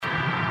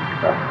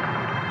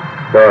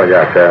ก็อย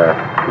ากจะ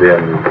เรีย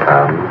นถา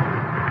ม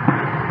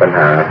ปัญห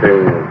าซึ่ง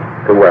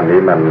ทุกวันนี้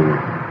มั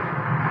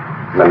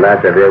นน่า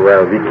จะเรียกว่า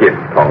วิกฤต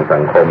ของสั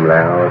งคมแ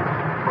ล้ว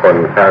คน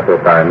ฆ่าตัว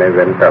ตายไม่เ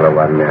ว้นแต่ละ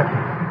วันเนี่ย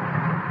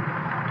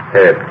เห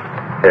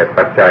ตุ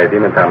ปัจจัยที่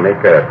มันทำให้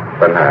เกิด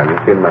ปัญหานี้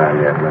ขึ้นมาเ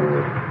นี่ยมัน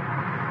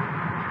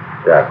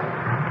อย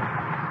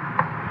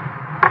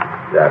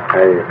ากใ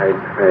ห้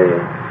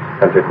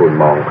ท่านเจ้าคุณ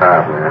มองภา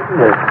พนะ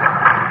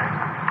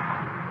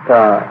ก็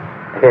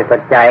เหตุปั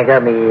จจัยก็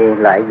มี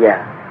หลายอย่า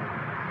ง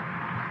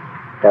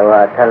แต่ว่า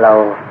ถ้าเรา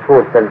พู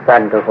ดสั้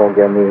นๆก็คง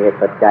จะมีเหตุ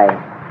ปัจจัย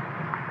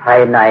ภา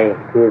ยใน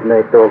คือใน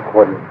ตัวค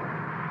น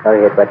เรา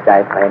เหตุปัจจัย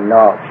ภายน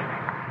อก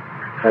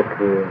ก็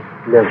คือ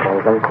เรื่องของ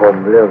สังคม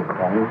เรื่องข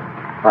อง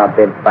ความเ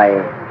ป็นไป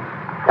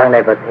ทั้งใน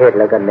ประเทศ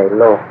แล้วก็ใน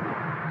โลก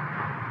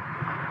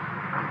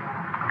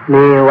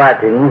นี่ว่า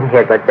ถึงเห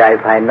ตุปัจจัย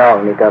ภายนอก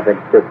นี่ก็เป็น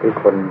จุดที่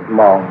คน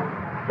มอง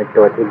เป็น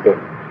ตัวที่เด่น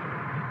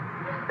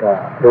ก็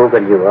รู้กั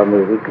นอยู่ว่ามี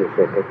วิกฤตเศ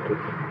รษฐกิจ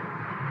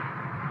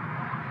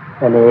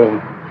อันนี้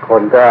ค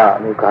นก็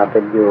มีความเป็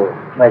นอยู่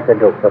ไม่สะ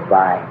ดวกสบ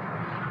าย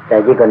แต่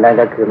ยิ่งกว่านั้น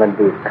ก็คือมัน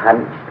บีบคั้น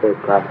เกิด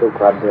ความทุกข์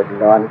ความเดือด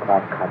ร้อนควา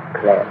มขัดแค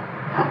ลน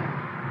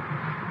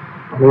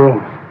นี่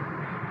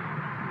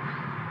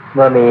เ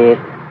มื่อมี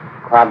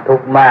ความทุก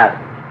ข์มาก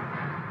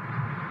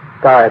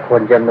ก็ค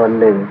นจำนวน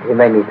หนึ่งที่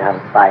ไม่มีทาง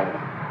ไป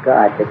ก็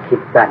อาจจะคิด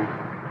สั้น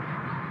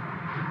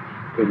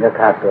ถึงกับ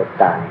ฆ่าตัว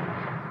ตาย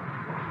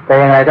แต่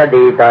ยังไงก็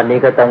ดีตอนนี้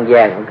ก็ต้องแย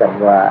กเหมือนกัน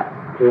ว่า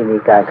ที่มี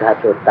การฆ่า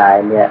ตัวตาย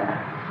เนี่ย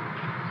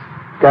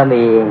ก็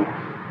มี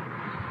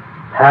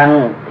ทั้ง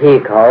ที่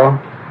เขา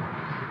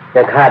จ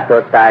ะฆ่าตั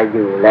วตายอ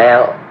ยู่แล้ว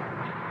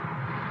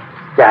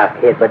จาก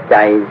เหตุปัจ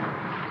จัย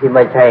ที่ไ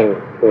ม่ใช่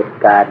เหตุ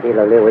การณ์ที่เร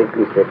าเรียกว่าวิก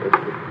ฤตเศรษฐ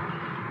กิจ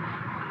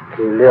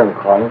คือเรื่อง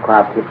ของควา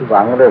มผิดห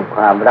วังเรื่องค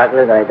วามรักเ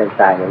รื่องอะไร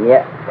ต่างๆอย่างเงี้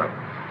ย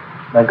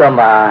มันก็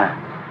มา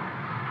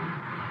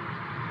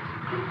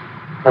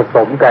ผส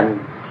มกัน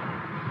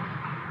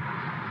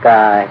ก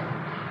าย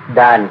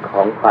ด้านข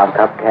องความ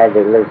คับแค้นใน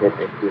เรื่องเศรษ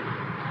ฐกิจ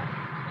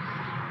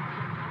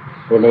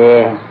ทีนี้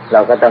เรา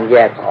ก็ต้องแย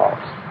กออก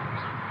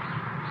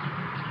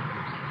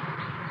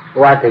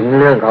ว่าถึง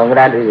เรื่องของ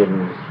ด้านอื่น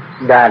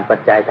ด้านปัจ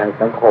จัยทาง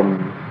สังคม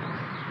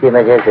ที่ไ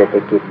ม่ใช่เศรษฐ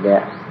กิจเนี่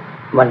ย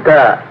มันก็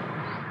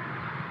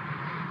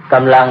ก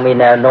ำลังมี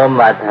แนวโน้ม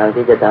มาทาง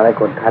ที่จะทำให้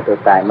คนฆ่าตัว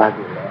ตายมากอ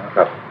ยู่แล้วค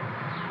รับ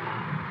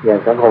อย่าง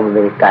สังคมอเม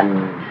ริกัน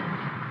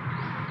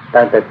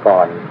ตั้งแต่ก่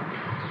อน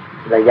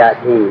ระยะ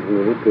ที่มี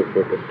วิกฤตเศ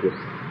รษฐกิจ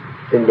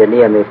ซึ่งเดี๋ยว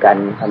นี้อเมริ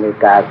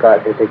กาก็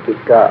เศรษฐกิจ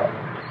ก็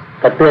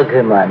กระเตื้อง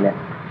ขึ้นมาเนี่ย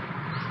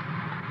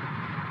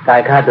กา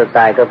รฆ่าตัวต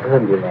ายก็เพิ่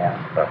มอยู่แล้ว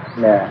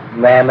เนี่ย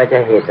แม้ไม่ใช่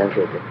เหตุทางเศ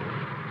รษฐกิจ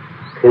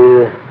คือ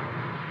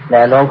แน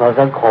วโน้มของ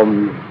สังคม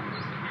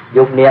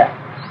ยุคนี้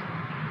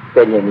เ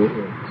ป็นอย่างนี้เอ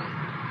ง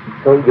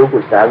ยุค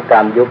อุตสาหกร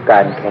รมยุคกา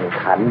รแข่ง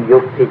ขันยุ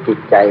คที่จิต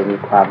ใจมี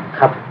ความ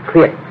คับเค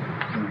รียด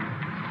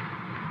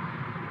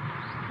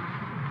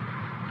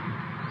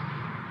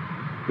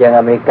อย่าง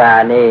อเมริกา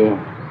นี่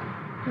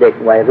เด็ก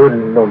วัยรุ่น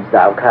หนุ่มส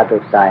าวฆ่าตั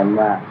วตาย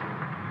มาก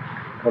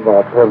เขาบอก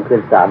เพิ่มขึ้น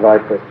 300%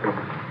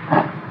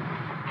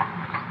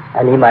อั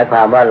นนี้หมายคว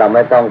ามว่าเราไ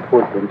ม่ต้องพู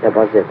ดถึงเฉพ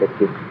าะเศรษฐ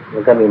กิจมั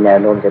นก็มีแนว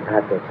โน้มจะฆ่า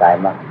ตัวตาย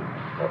มาก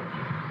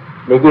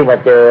นี่ยิ่งมา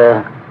เจอ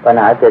ปัญ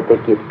หาเศรษฐ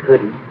กิจขึ้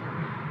น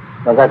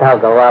มันก็เท่า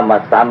กับว่ามา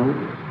ซ้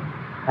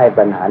ำให้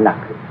ปัญหาหนัก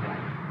ขึ้น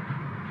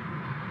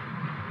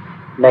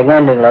ในแง่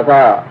หนึ่งเราก็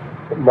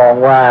มอง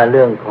ว่าเ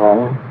รื่องของ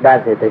ด้าน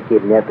เศรษฐกิจ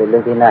เนี่ยเป็นเรื่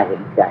องที่น่าเห็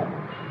นใจ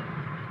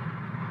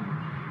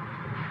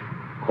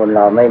คนเ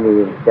ราไม่มี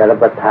จะรับ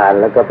ประทาน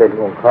แล้วก็เป็น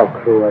ห่วงครอบ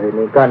ครัวที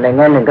นี้ก็ในแ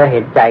ง่หนึ่งก็เ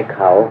ห็นใจเ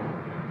ขา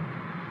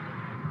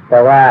แต่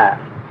ว่า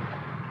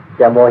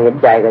จะโมเห็น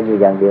ใจกันอยู่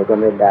อย่างเดียวก็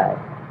ไม่ได้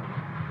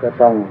ก็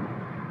ต้อง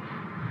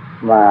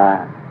มา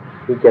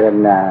พิจาร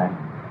ณา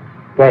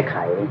แก้ไข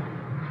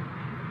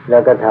แล้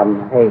วก็ท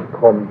ำให้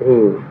คนที่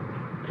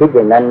คิดอ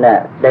ย่างนั้นน่ะ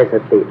ได้ส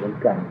ติเหมือน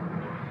กัน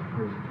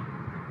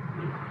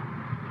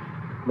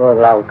เมื่อ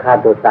เราฆ่า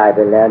ตัวตายไป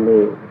แล้ว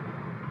นี่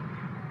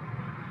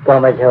ก็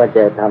ไม่ใช่ว่าจ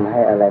ะทำให้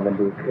อะไรมัน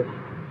ดีขึ้น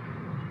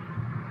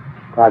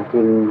ความจ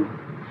ริง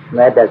แ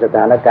ม้แต่สถ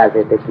านการณ์เศ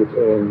รษฐกิจ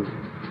เอง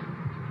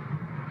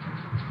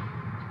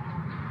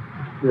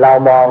เรา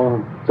มอง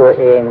ตัว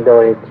เองโด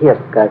ยเทียบ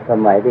กับส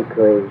มัยที่เค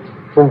ย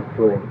ฟุ่มเ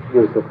ฟือยอ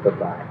ยู่สุขส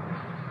บาย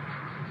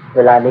เว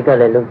ลานี้ก็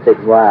เลยรู้สึก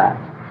ว่า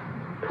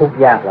ทุกข์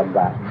ยากลำบ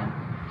าก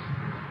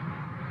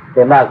แ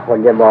ต่มากคน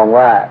จะมอง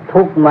ว่า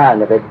ทุกข์มากเ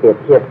นี่ยไปเปรียบ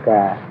เทียบกั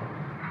บ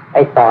ไ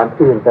อ้ตอน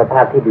อื่นสภ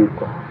าพที่ดี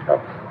กว่า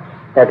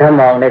แต่ถ้า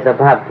มองในส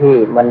ภาพที่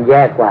มันแ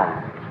ย่กว่า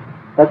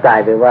ก็กลาย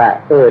เป็นว่า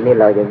นี่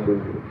เรายังดี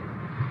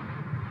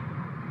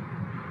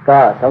ก็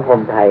สังคม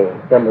ไทย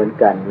ก็เหมือน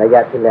กันระยะ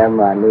ที่แล้ว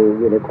มานี่อ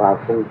ยู่ในความ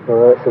ฟุ้งเ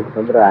ฟ้อสุขส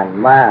ำราญ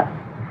มาก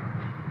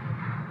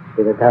จ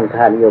นกระทั่ง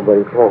ค่านิยมบ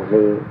ริโภค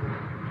นี้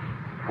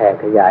แผ่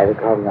ขยายไป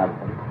ครอบงำ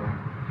สังคม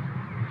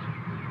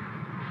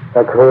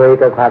ก็เคย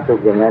กับความสุข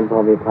อย่างนั้นพอ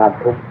มีความ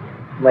ทุกข์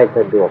ไม่ส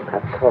ะดวกขั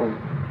ดข้อง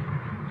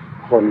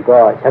คนก็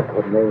ชักท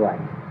นไม่ไหว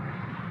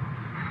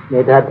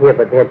นี่ถ้าเทียบ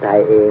ประเทศไทย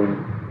เอง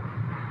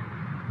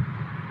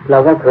เรา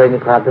ก็เคยมี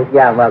ความทุกข์ย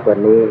ากมากกว่า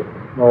นี้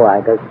เมื่อวาน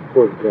ก็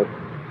พูดกับ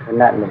ค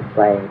ณะหนึ่งไ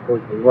ปพูด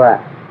ถึงว่า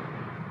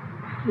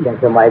อย่าง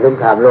สมัยสง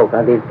ครามโลกค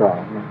รั้งที่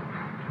 2เนี่ย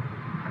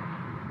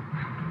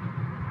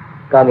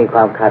ก็มีคว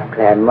ามขาดแค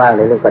ลนมากใ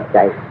นเรื่องปัจ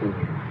จัยสี่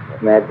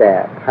แม้แต่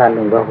ผ้า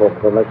นุ่งผ้าห่ม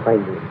ก็ไม่ค่อย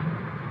มี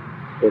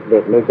เด็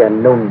กๆนี่จะ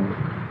นุ่ง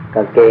ก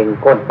างเกง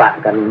ก้นปะ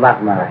กันมาก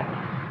มาย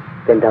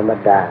เป็นธรรม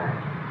ดา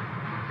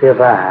เสื้อ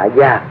ผ้าหา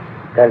ยาก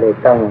ก็เลย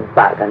ต้องป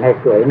ะกันให้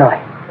สวยหน่อย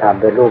ทำ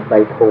เป็นรูปใบ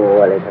โพ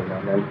อะไรทำนอ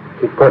งนั้น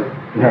ที่ก้น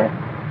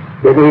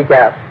เดี๋ยวนี้จะ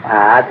ห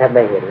าแทบไ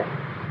ม่เห็นแล้ว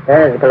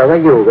เราก็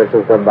อยู่กันสุ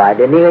ขสบายเ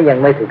ดี๋ยวนี้ก็ยัง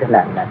ไม่ถึงขน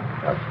าดนั้น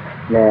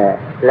เนี่ย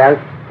แล้ว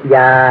ย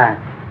า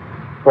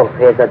พวกเภ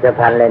สัช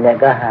ภัณฑ์อะไรเนี่ย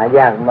ก็หาย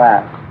ากมา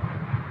ก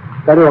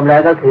ก็รวมแล้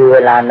วก็คือเว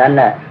ลานั้น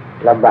น่ะ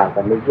ลำบาก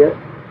กันไม่เยอะ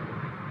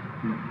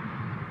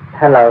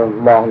ถ้าเรา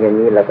มองอย่าง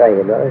นี้เราก็เ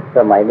ห็นว่าส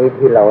มัยนี้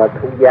ที่เรา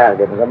ทุกข์ยากเ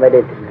ดี๋ยวมันก็ไม่ได้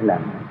ถึงขนา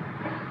ดนั้น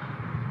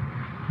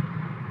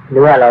หรื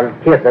อว่าเรา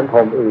เทียบสังค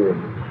มอื่น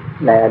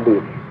ในอดี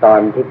ตตอน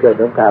ที่เกิด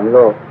สงครามโล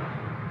ก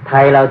ไท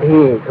ยเรา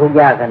ที่ทุกข์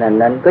ยากขนาด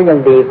นั้นก็ยัง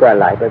ดีกว่า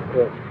หลายประเท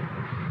ศ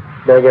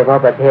โดยเฉพาะ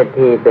ประเทศ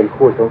ที่เป็น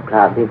คู่สงคร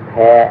ามที่แ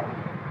พ้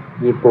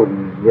ญี่ปุ่น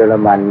เยอร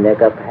มันเนี่ย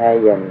ก็แพ้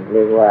อย่างเ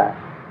รียกว่า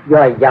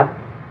ย่อยยับ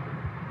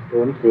สู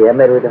ญเสียไ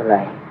ม่รู้เท่าไห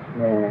ร่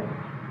เนี่ย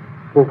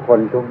ผู้คน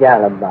ทุกข์ยาก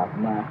ลำบาก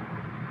มาก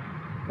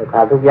แต่คว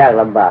ามทุกข์ยาก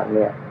ลำบากเ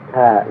นี่ย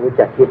ถ้ารู้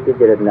จักคิดพิ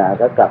จารณา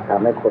ก็กลับท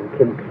ำให้คนเ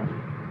ข้มแข็ง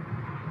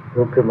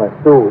ลุกขึ้นมา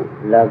สู้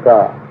แล้วก็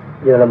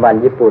เยอรมัน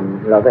ญี่ปุ่น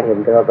เราก็เห็น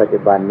กันว่าปัจจุ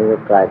บันนี้ก็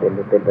กลายเป็น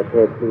ประเท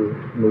ศที่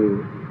มี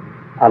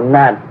อำน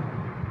าจ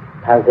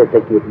ทางเศรษฐ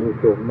กิจนี่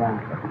สูงมาก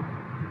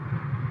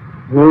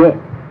นี้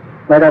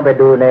ไม่ต้องไป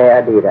ดูในอ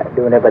ดีต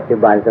ดูในปัจจุ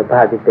บันสภ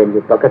าพที่เป็นอ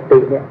ยู่ปกติ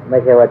เนี่ยไม่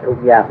ใช่ว่าทุก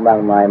ข์ยากมาก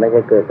มายไม่ใ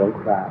ช่เกิดสง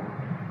คราม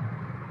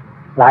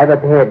หลายปร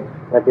ะเทศ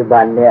ปัจจุบั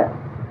นเนี่ย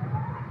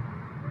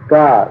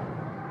ก็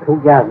ทุก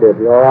ข์ยากเดือด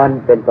ร้อน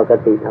เป็นปก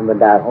ติธรรม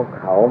ดาของ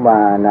เขามา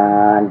นา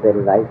นเป็น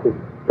หลายสิบ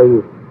ปี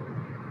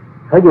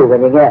เขาอยู่กัน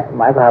อย่างเงี้ยห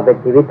มายความเป็น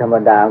ชีวิตธรรม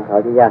ดาของเขา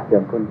ที่ยากจ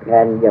นคนแค้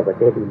นอย่างประ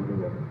เทศอินเดี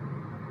ย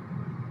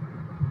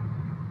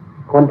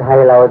คนไทย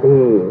เรา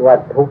ที่ว่า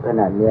ทุกข์ข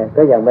นาดนี้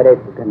ก็ยังไม่ได้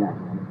ถึงขนาด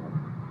นั้น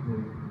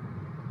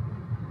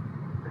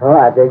เขา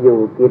อาจจะอยู่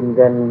กิน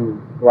กัน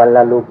วันล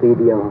ะรูปี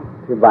เดียว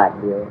คือบาท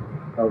เดียว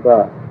เขาก็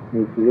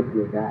มีชีวิตอ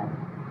ยู่ได้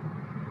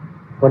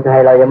คนไทย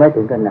เรายังไม่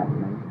ถึงขนาด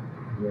นั้น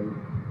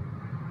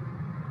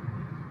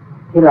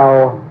ที่เรา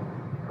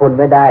ทน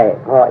ไม่ได้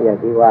เพราะอย่าง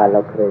ที่ว่าเรา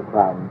เคยคว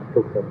าม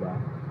สุขสบาย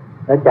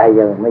แล้วใจ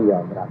ยังไม่ยอ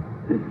มรับ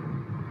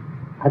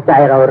ถ้าใจ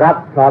เรารับ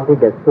พร้อมที่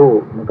จะสู้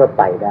มันก็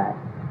ไปได้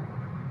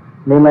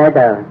นี่แม้แ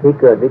ต่ที่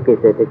เกิดวิกฤต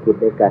เศรษฐกิจ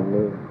ด้วยกัน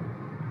นี่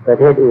ประ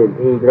เทศอื่น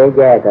ที่เละแ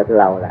ย่กับ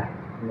เราล่ะ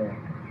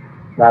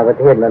บางประ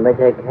เทศมันไม่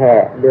ใช่แค่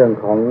เรื่อง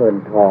ของเงิน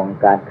ทอง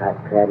การขาด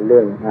แคลนเรื่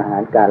องอาหา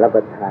รการรับป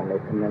ระทานอะไร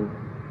ทั้งนั้น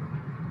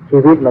ชี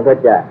วิตมันก็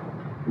จะ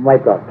ไม่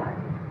ปลอดภัย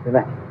ใช่ไหม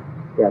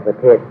อย่างประ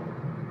เทศ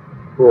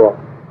พวก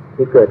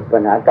ที่เกิดปั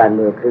ญหาการเ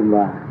มืองขึ้นม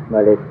ามา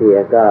เลเซีย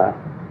ก็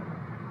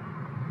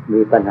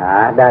มีปัญหา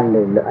ด้านห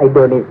นึ่งอินโด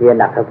นีเซีย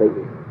หนักเข้าไป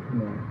อีก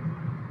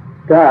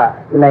ก็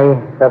ใน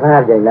สภา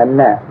พอย่างนั้น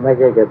น่ะไม่ใ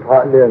ช่เฉพา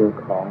ะเรื่อง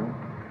ของ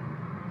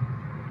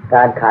ก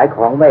ารขายข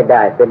องไม่ไ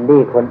ด้เป็นห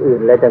นี้คนอื่น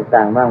อะไรต่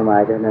างๆมากมา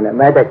ยเท่านั้น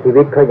แม้แต่ชี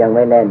วิตเขายังไ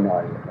ม่แน่นอ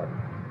น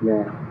เ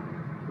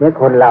นี่ย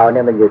คนเราเ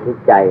นี่ยมันอยู่ที่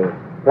ใจ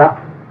เพราะ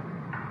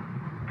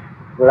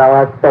เรา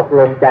ตก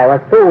ลงใจว่า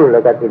สู้แล้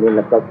วก็ทีนี้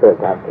มันก็เกิด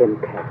ความเข้ม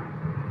แข็ง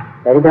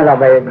แต่ที่ถ้าเรา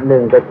ไป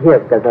ไปเทียบ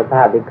กับสภ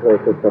าพที่เคย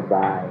สุขสบ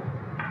าย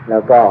แล้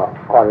วก็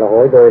อ่อนระห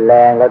ยโดยแร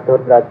งแล้วท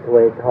ดระทว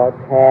ยท้อ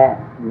แท้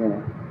เนี่ย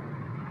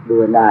เ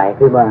บื่อหน่าย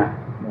ขึ้นมา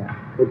เนี่ย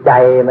คือใจ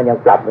มันยัง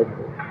ปรับไม่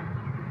ถูก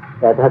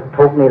แต่ถ้า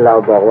ทุกข์นี่เรา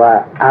บอกว่า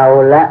เอา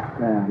ละ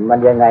มัน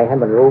ยังไงให้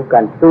มันรู้กั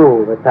นสู้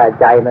ถ้า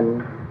ใจมัน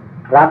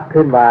รับ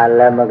ขึ้นมาแ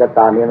ล้วมันก็ต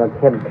อนนี้มันเ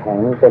ข้มแข็ง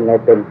เป็นไง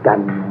เป็นกัน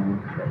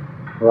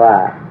ว่า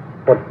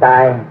อดตา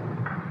ย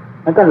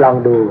มันก็ลอง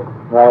ดู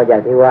เราอย่า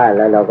งที่ว่าแ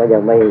ล้วเราก็ยั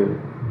งไม่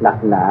หนัก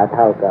หนาเ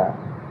ท่ากับ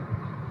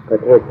ประ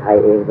เทศไทย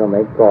เองสมั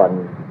ยก่อน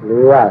หรื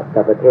อว่า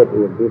กับประเทศ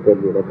อื่นที่เป็น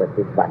อยู่ในปัจ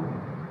จุบัน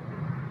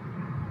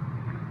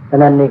ฉะ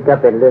นั้นนี่ก็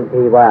เป็นเรื่อง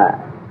ที่ว่า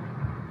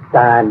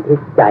การที่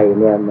ใจ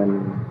เนี่ยมัน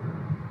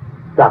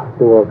ปรับ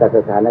ตัวกับส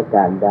ถานก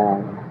ารณ์ได้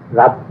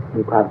รับ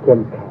มีความเข้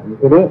มแข็ง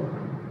ทีนี้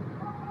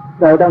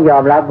เราต้องยอ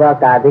มรับว่า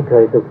การที่เค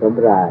ยสุขส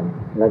ำราญ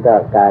แล้วก็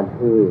การ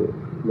ที่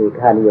มี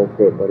ค่านิยมเส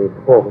พบริ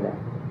โภคเนี่ย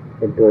เ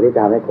ป็นตัวที่ท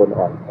ำให้คน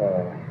อ่อนแอ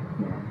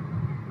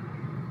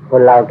ค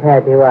นเราแค่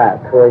ที่ว่า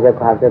เคยกับ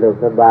ความสะดวก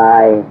สบา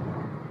ย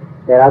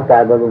ได้รับกา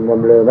รบำรุงบ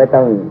ำเรอไม่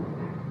ต้อง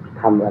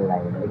ทำอะไร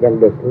ยัง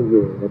เด็กที่อ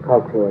ยู่ในครอ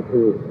บครัว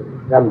ที่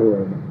ร่ำรว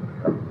ย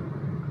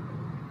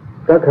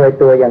ก็เคย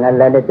ตัวอย่างนั้น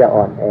แล้วเนี่ยจะ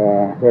อ่อนแอ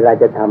เวลา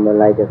จะทำอะ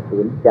ไรจะฝื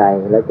นใจ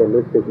แล้วจะ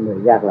รู้สึกเหนื่อย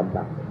ยากลำบ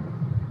าก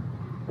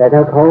แต่ถ้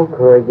าเขาเ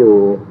คยอยู่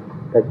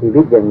กับชี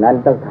วิตอย่างนั้น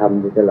ต้องทำ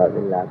อยู่ตลอดเว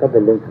ลาก็เป็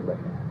นเรื่องธรรม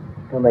ดา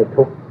ก็ไม่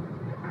ทุกข์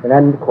ฉะ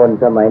นั้นคน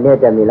สมัยนี้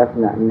จะมีลักษ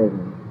ณะหนึ่ง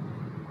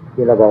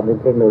ที่เราบอกมี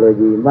เทคโนโล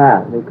ยีมาก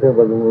มีเครื่อง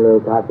บำรุงเรือ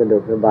ความสะดว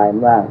กสบาย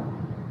มาก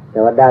แต่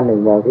ว่าด้านหนึ่ง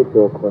มองที่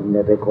ตัวคนเ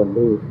นี่ยเป็นคน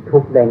ที่ทุ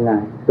กข์ได้ง่า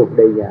ยสุขไ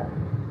ด้ยาก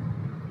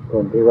ค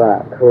นที่ว่า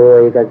เค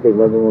ยกับสิ่ง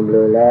บำรุงบำเร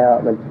อแล้ว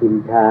มันชิน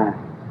ชา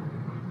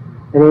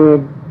ทีนี้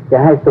จะ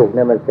ให้สุขเ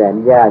นี่ยมันแสน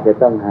ยากจะ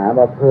ต้องหาม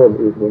าเพิ่ม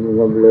อีกบำรุง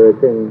บำเรอ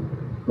ซึ่ง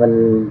มัน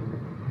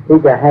ที่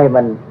จะให้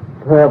มัน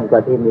เพิ่มกว่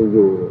าที่มีอ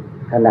ยู่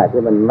ขณะ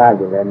ที่มันมาก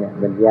อยู่แล้วเนี่ย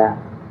มันยาก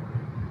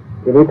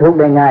ทีนี้ทุกข์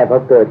ได้ง่ายเพรา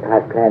ะเกิดขา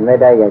ดแคลนไม่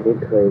ได้อย่างที่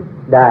เคย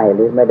ได้ห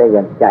รือไม่ได้อ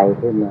ย่างใจ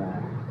ขึ้นมา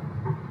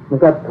มัน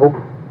ก็ทุกข์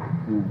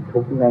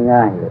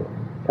ง่ายๆเลย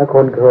ถ้าค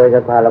นเคยกั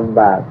บความลำ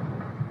บาก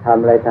ทำ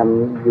อะไรท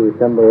ำอยู่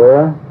เสมอ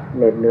เ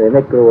หน็ดเหนื่อยไ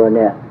ม่กลัวเ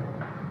นี่ย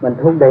มัน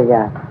ทุกข์ได้ย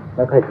ากไ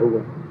ม่ค่อยทุกข์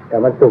แต่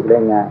มันสุขได้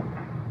ง่าย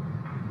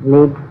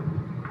นี่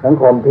สัง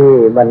คมที่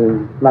มัน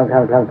บางค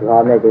รั้งพร้อ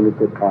มเนี่ยจะมี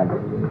จุดอ่อนอย่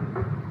างนี้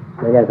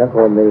ในอย่างสังค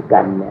มอเมริกั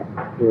นเนี่ย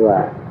ที่ว่า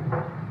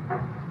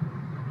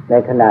ใน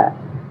ขณะ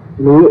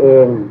นี้เอ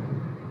ง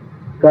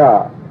ก็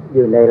อ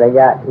ยู่ในระ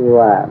ยะที่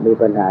ว่ามี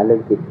ปัญหาเรื่อ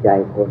งจิตใจ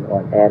คนอ่อ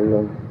นแอล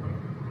ง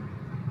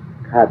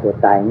ฆ่าตัว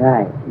ตายง่า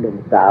ยหนุ่ม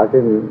สาว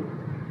ซึ่ง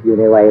อยู่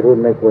ในวัยรุ่น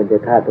ไม่ควรจะ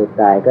ฆ่าตัว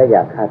ตายก็อย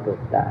ากฆ่าตัว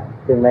ตาย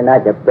ซึ่งไม่น่า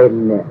จะเป็น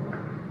เนี่ย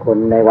คน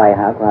ในวัย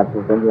หาความสุ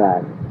ขสำรา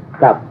ญ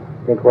กลับ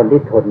เป็นคน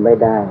ที่ทนไม่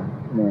ได้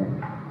เนี่ย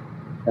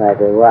กลาย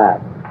เป็นว่า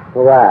เพร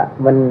าะว่า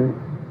มัน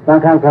บาง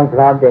ครั้งพ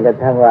ร้อมจนกระ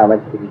ทั่งว่ามัน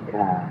ชินช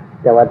า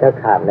แต่ว่าถ้า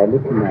ขาดอะไรนิ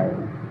ดหน่อย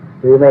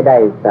หรือไม่ได้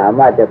สาม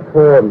ารถจะเ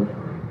พิ่ม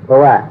เพราะ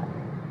ว่า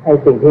ไอ้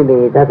สิ่งที่มี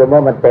ถ้าสมม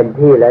ติมันเต็ม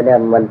ที่แล้วเนี่ย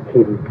มัน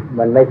ชิน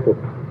มันไม่สุข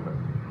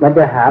มันจ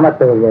ะหามา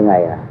เติมยังไง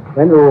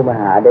มันรู้มา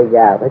หาได้ย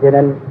ากเพราะฉะ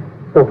นั้น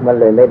สุขมัน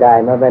เลยไม่ได้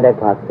เมื่อไม่ได้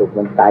ความสุข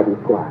มันตายดี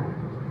กว่า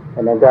ฉ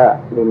ะนั้นก็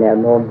มีแนว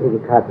โน้มที่จะ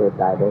ฆ่าตัว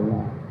ตายได้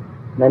ง่าย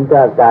นั่นก็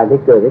การที่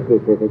เกิดวิกฤต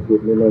เศรษฐกิจ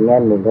ในแง่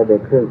หนึ่งก็เป็น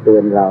เครื่องเตื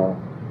อนเรา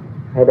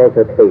ให้ได้ส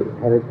ติ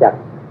ให้รู้จัก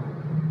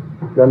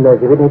ดำเนิน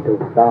ชีวิตให้ถู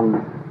กต้อง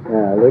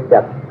รู้จั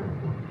ก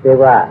เรียก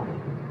ว่า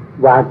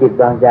วางจิต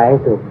วางใจให้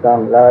ถูกต้อง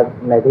แล้ว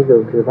ในที่สุด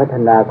คือพัฒ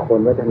นาคน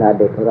พัฒนา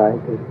เด็กของเราให้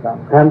ถูกต้อง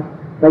ครับ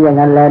ไม่อย่าง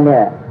นั้นแล้วเนี่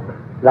ย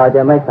เราจ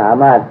ะไม่สา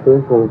มารถฟื้น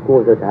ฟูกู้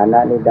สถานะ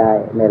นี้ได้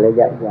ในระ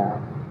ยะยาว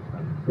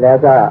แล้ว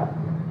ก็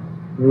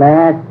แม้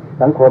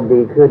สังคม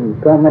ดีขึ้น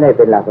ก็ไม่ได้เ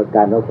ป็นหลักประ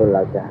กันว่าคนเร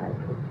าจะหาย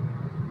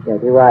อย่าง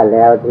ที่ว่าแ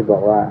ล้วที่บอ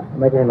กว่า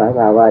ไม่ใช่หมายค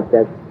วามว่าจ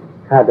ะ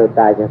ฆ่าตัว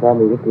ตายเฉพาะ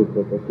มีวิกฤตเศ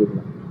รษฐกิจ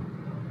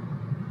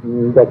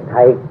เด็กไท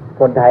ย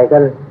คนไทยก็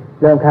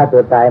เริ่มฆ่าตั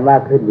วตายมา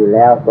กขึ้นอยู่แ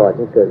ล้วก่อน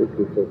ที่เกิดวิก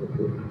ฤตเศรษฐ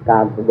กิจตา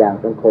มอย่าง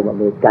สังคมอ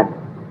เมริกัน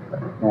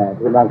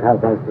ที่บางครั้ง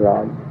ต้องร้อ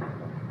น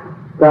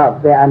ก็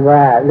เป็นอันว่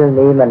าเรื่อง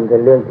นี้มันเป็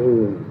นเรื่องที่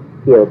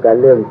เกี่ยวกับ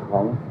เรื่องขอ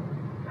ง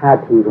ท่า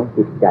ทีของ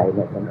จิตใจเ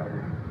นี่ยสำคัญ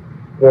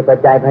เหตุปัจ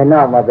จัยภายน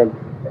อกมาเป็น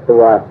ตั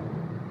ว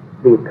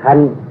บีบคั้น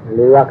ห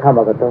รือว่าเข้าม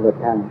ากระทบกระ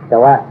ทั่งแต่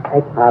ว่าไอ้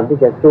ความที่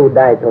จะสู้ไ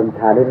ด้ทนท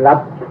านหรือรับ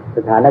ส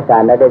ถานกา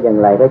รณ์ได้อย่าง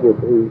ไรก็อยู่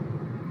ที่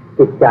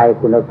จิตใจ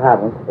คุณภาพ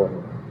ของคน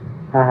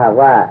ถ้าหาก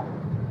ว่า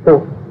สุ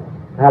ข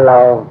ถ้าเรา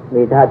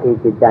มีท่าที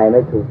จิตใจไ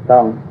ม่ถูกต้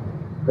อง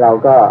เรา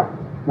ก็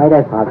ไม่ได้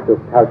ความสุข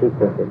เท่าที่ค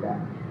วรจะได้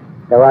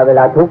แต่ว่าเวล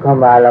าทุกข์เข้า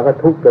มาเราก็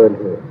ทุกข์เกิน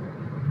เหตุ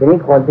ทีนี้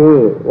คนที่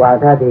วาง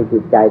ท่าทีจิ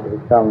ตใจถู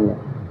กต้องเนี่ย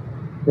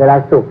เวลา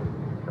สุข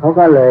เขา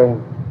ก็เลย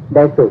ไ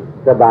ด้สุข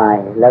สบาย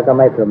แล้วก็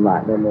ไม่ประมา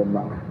ทไม่มัวเม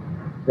า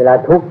เวลา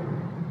ทุกข์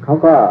เขา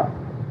ก็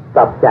ป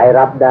รับใจ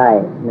รับได้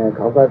เนี่ยเ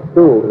ขาก็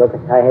สู้แล้วก็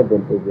ใช้ให้เป็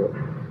นประโยชน์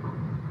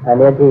อัน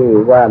นี้ที่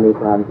ว่ามี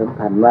ความสำ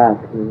คัญมาก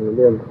คือเ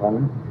รื่องของ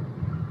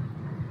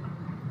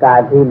กา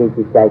รที่มี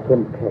จิตใจเข้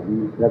มแข็ง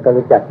แล้วก็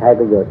รู้จักใช้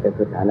ประโยชน์จาก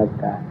สถาน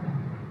การณ์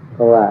เพ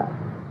ราะว่า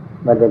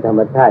มันเป็นธรร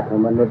มชาติของ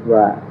มนุษย์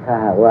ว่าถ้า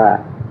หากว่า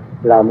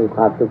เรามีค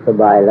วามสุขส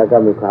บายแล้วก็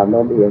มีความโ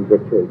น้มเอียงจะ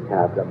เฉื่อยช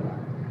าประมาท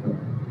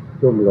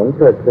ลุ่มหลงเพ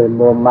ลิดเพลิน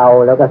มัวเมา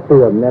แล้วก็เ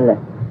สื่อมนั่นแหละ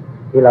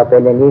ที่เราเป็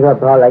นอย่างนี้ก็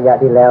เพราะระยะ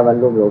ที่แล้วมัน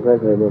ลุ่มหลงเพลิด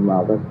เพลินมัวเมา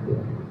ก็เสื่อ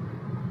ม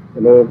ที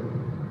นี้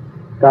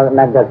ก็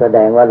นั่นก็แสด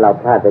งว่าเรา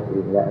พลาดไปที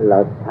แล้วเรา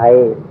ใช้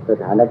ส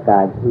ถานกา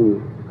รณ์ที่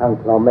ทั้ง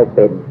พร้อมไม่เ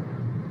ป็น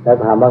แล้ว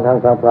ถามบางครั้ง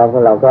พร้อมขอ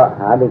งเราก็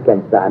หามีแก่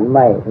นสารไ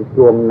ม่จ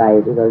วงใน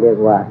ที่เขาเรียก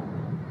ว่า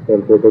เป็น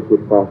เศรษฐกิจ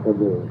ฟองส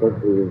บู่ก็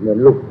คือเหมือน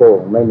ลูกโป่ง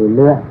ไม่มีเ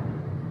นื้อ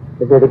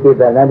เศรษฐกิจ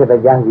แบบนั้นจะไป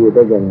ยั่งยืนไ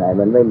ด้ยังไง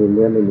มันไม่มีเ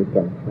นื้อไม่มีแ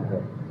ก่นสาร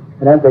เพ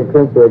ราะนั้นเป็นเค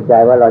รื่องเตือนใจ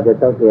ว่าเราจะ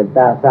ต้องเตรียมส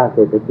ร้างเศ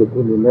รษฐกิจ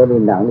ที่มีเนื้อมี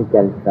หนังมีแ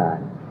ก่นสาร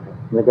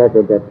ไม่ใช่เป็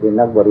นแต่เพียง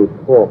นักบริ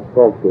โภคโภ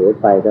คเก๋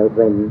ไปแต่เ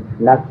ป็น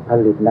นักผ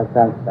ลิตนักส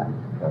ร้างสรรค์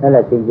นั่นแหล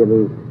ะจึงจะมี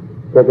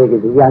เศรษฐกิจ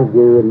ที่ยั่ง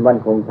ยืนมั่น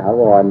คงถา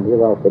วรที่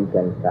ว่าเป็นแ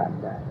ก่นสาร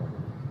ได้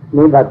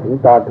นี่มาถึง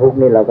ตอนทุกข์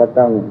นี่เราก็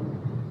ต้อง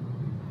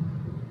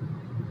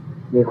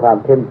มีความ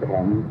เข้มแข็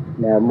ง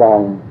มอง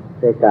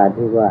ในการ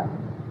ที่ว่า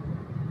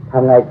ท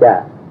ำไงจะ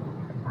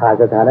ผ่าน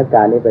สถานก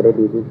ารณ์นี้ไปได้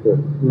ดีที่สุด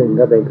หนึ่ง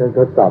ก็เป็นเครื่องท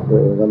ดสอบตัว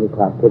เองว่ามีค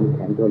วามเข้มแ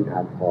ข็งทนทา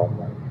นพอไ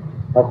หม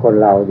เพราะคน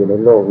เราอยู่ใน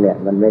โลกเนี่ย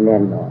มันไม่แน่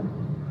นอน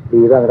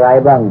ดีบ้างร้าย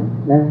บ้าง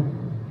นะ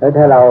แล้ว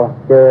ถ้าเรา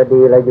เจอดี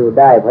เราอยู่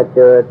ได้พอเจ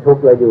อทุก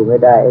ข์เราอยู่ไม่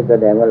ได้แส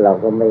ดงว่าเรา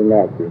ก็ไม่แ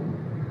น่จริง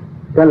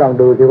ก็ลอง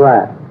ดูสิว่า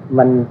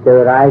มันเจอ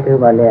ร้ายขึ้น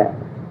มาเนี่ย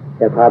แ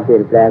ต่ความเปลี่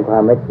ยนแปลงควา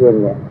มไม่เที่ยง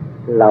เนี่ย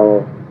เรา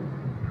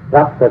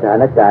รับสถา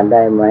นการณ์ไ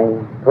ด้ไหม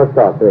ทดส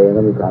อบตัวเอง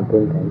ก็มีความเ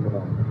ข้มแข็งพ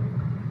อ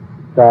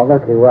สองก็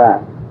คือว่า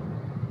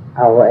เ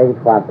อาไอ้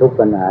ความทุกข์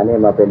ปัญหาเนี่ย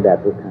มาเป็นแบบ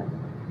ฝึกหัด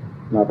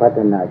มาพัฒ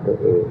นาตัว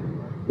เอง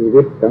ชี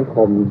วิตสังค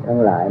มทั้ง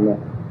หลายเนี่ย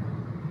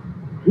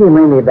ที่ไ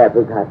ม่มีแบบ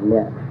ฝึกหัดเ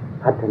นี่ย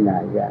พัฒนา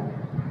อย่าง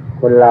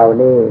คนเรา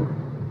นี่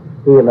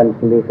ที่มัน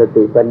มีส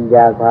ติปัญญ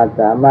าความ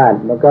สามารถ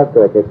มันก็เ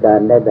กิดจากการ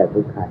ได้แบบ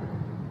ฝึกหัด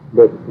เ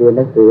ด็กเรียนห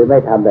นังสือไม่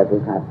ทำแบบฝึ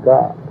กหัดก็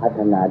พัฒ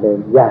นาได้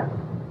ยาก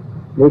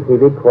นี่ชี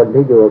วิตคน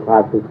ที่อยู่กับควา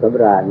มสุขส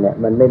ำราญเนี่ย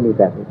มันไม่มีแ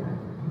บบฝึกหัด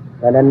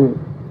เพราะนั้น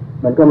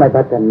มันก็ไม่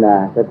พัฒนา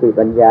สติ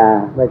ปัญญา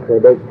ไม่เคย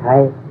ได้ใช้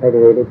ไม่เค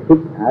ยได้คิด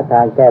หาท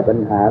างแก้ปัญ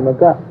หามัน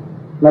ก็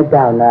ไม่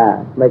ก้าวหน้า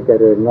ไม่เจ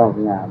ริญงอก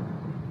งาม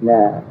นะ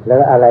แล้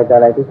วอะไรต่ออ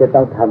ะไรที่จะต้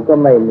องทำก็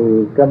ไม่มี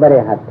ก็ไม่ได้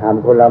หัดท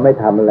ำคนเราไม่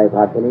ทำอะไรคว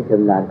ามช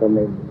ำนาญก็ไ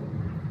ม่มี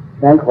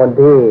นั้นคน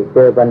ที่เจ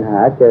อปัญหา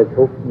เจอ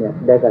ทุกข์เนี่ย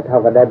ได้ก็เท่า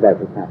กับได้แบบ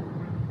ฝึกหัด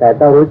แต่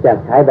ต้องรู้จัก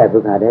ใช้แบบฝึ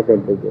กหัดให้เป็น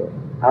ประโยชน์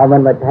เอามั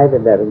นมาใช้เป็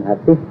นแบบฝึกหัด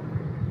สิ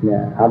เนี่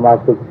ยเอามา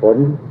ฝึกฝน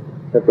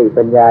สติ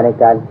ปัญญาใน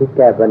การคิดแ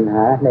ก้ปัญห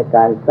าในก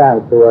ารสร้าง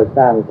ตัวส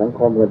ร้างสัง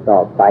คมกันต่อ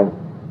ไป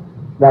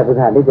แบบฝึก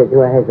หัดที่จะ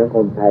ช่วยให้สังค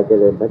มไทยเจ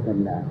ริญพัฒ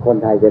นาคน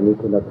ไทยจะมี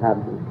คุณภาพ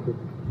ดีขึ้น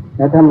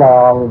นะถ้ามอ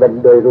งเป็น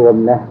โดยรวม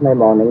นะไม่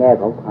มองในแง่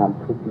ของความ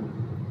ทุกข์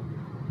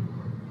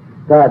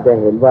ก็จะ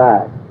เห็นว่า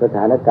สถ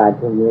านการณ์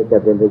ช่วงนี้จะ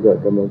เป็นประโยช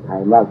น์กับเมืองไทย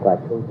มากกว่า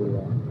ช่วงที่แ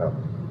ล้ว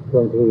ช่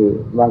วงที่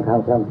บางครั้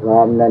งพร้อ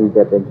มนั่นจ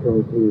ะเป็นช่วง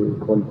ที่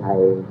คนไทย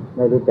ไ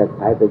ม่รู้จักใ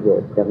ช้ประโย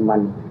ชน์จากมั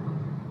น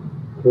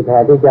คือแท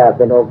นที่จะเ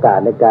ป็นโอกาส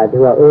ในการ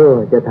ที่ว่า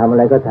จะทำอะ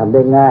ไรก็ทำไ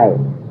ด้ง่าย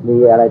มี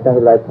อะไรตั้ง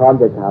ใจพร้อม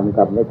จะทำ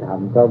กับไม่ท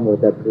ำก็มัว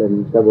แต่เพลิน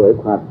เสวย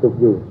ความทุกข์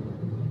อยู่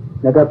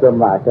แล้วก็ประ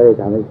มาทก็เลย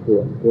ทำให้เสื่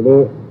อมทีนี้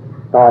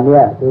ตอนเนี้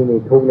ยที่มี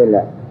ทุกข์นี่แห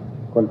ละ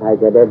คนไทย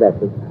จะได้แบบ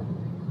ฝึกหัด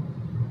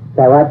แ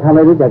ต่ว่าถ้าไ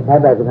ม่รู้จักใช้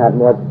แบบฝึกหัด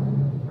หมด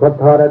ทด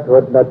ท้อและท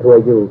ดและทัว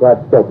อยู่ก็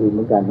จบอีกเห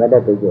มือนกันไม่ได้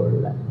ประโยชน์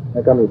แล้วแล้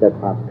วก็มีแต่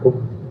ความทุกข์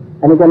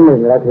อันนี้ก็หนึ่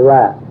งแล้วถือว่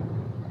า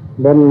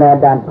เน้นแน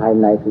ด้านภาย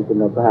ในคือคุ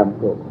ณภาพ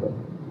ตัวคน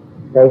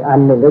แต่อีกอัน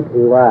หนึ่งก็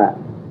คือว่า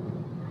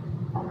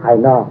ภาย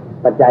นอก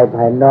ปัจจัยภ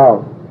ายนอก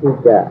ที่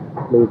จะ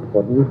มีผ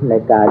ลใน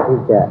การที่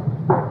จะ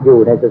อยู่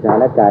ในสถา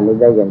นการณ์นี้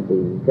ได้อย่าง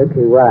ดีก็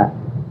คือว่า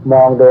ม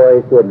องโดย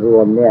ส่วนรว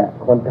มเนี่ย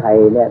คนไทย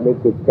เนี่ยมี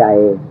จิตใจ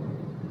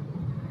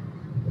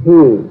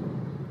ที่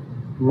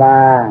มา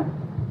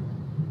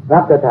รั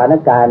บสถาน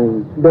การณ์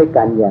ด้วย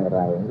กันอย่างไ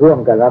รร่วม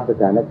กันรับส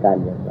ถานการ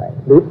ณ์อย่างไร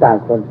หรือต่าง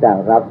คนต่าง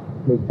รับ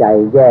มีใจ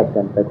แยก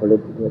กันไปคนละ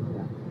ทิศละท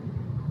าง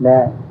นะ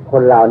ค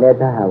นเราเนี่ย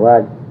ถ้าหากว่า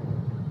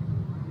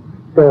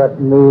เกิด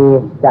มี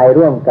ใจ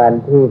ร่วมกัน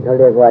ที่เขา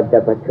เรียกว่าจะ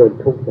เผชิญ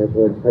ทุกข์เ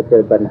ผชิ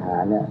ญปัญหา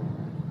เนี่ย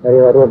เรี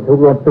ยกว่าร่วมทุก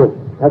ข์ร่วมสุข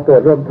ถ้าเกิ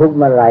ดร่วมทุกข์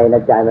เมื่อไรน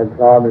ะใจมันพ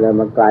ร้อมเลย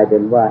มันกลายเป็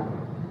นว่า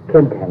เ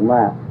ข้มแข็งม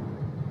าก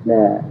เ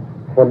นี่ย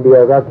คนเดีย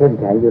วก็เข้ม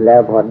แข็งอยู่แล้ว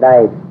พอได้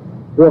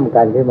ร่วม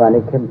กันขึ้นมา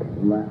นี่เข้มแข็ง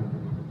มาก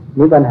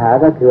นี่ปัญหา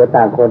ก็คือ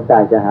ต่างคนต่า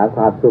งจะหาค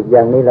วามสุขอ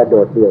ย่างนี้ระโด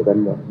ดเดี่ยวกัน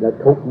หมดแล้ว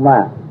ทุกข์มา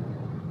ก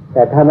แ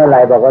ต่ถ้าเมื่อไร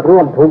บอกว่าร่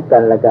วมทุกข์กั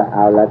นแล้วก็เอ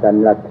าละกัน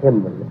ละเข้ม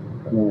หมดเลย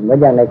เนี่ยเหมือน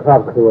อย่างในครอ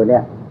บครัวเนี่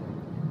ย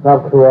ครอบ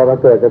ครัวมา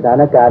เกิดสถา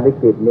นการณ์วิ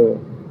กฤตนี่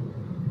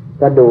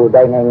ก็ดูไ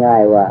ด้ง่า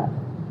ยๆว่า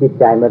จิต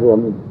ใจมารวม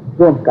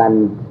ร่วมกัน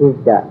ที่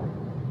จะ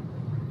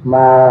ม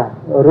า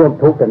ร่วม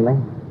ทุกข์กันไหม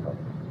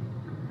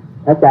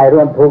ถ้าใจ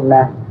ร่วมทุกข์น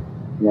ะ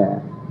เนี่ย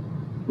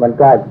มัน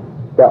ก็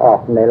จะออก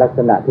ในลักษ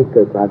ณะที่เ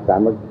กิดความสา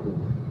มัคคี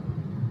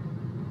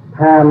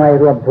ถ้าไม่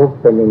ร่วมทุกข์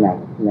เป็นยังไง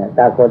เนี่ย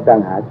ต่างคนต่าง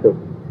หาสุข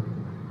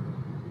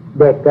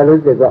เด็กก็รู้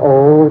สึกว่าโอ้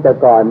แต่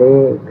ก่อนนี้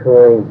เค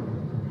ย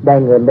ได้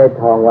เงินได้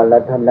ทองวันละ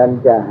เท่านั้น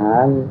จะหา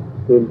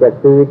กินจะ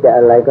ซื้อจะอ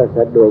ะไรก็ส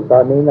ะดวกตอ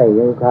นนี้ไม่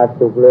มีความ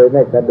สุขเลยไ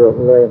ม่สะดวก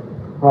เลย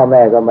พ่อแ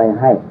ม่ก็ไม่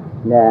ให้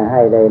เนี่ยใ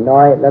ห้ได้น้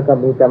อยแล้วก็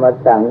มีแต่มา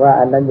สั่งว่า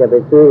อันนั้นอย่าไป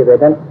ซื้อไป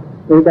นั้น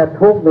มีแต่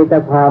ทุกข์มีแต่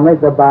ความไม่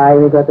สบาย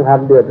มีแต่ควา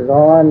มเดือด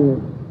ร้อน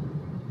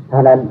เท่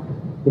านั้น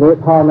ทีนี้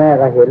พ่อแม่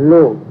ก็เห็น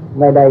ลูก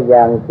ไม่ได้อ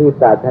ย่างที่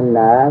ปรารถน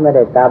าไม่ไ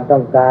ด้ตามต้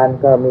องการ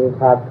ก็มี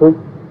ความทุกข์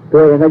ตั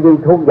วเองก็ยิ่ง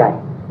ทุกข์ใหญ่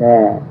เนี่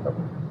ย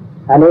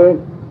อันนี้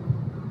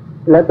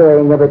แล้วตัวเอ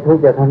งยังไปทุก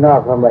ข์จากข้างนอก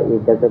เข้ามาอี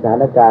กจากสถา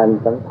นการณ์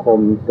สังคม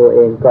ตัวเอ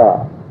งก็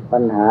ปั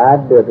ญหา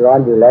เดือดร้อน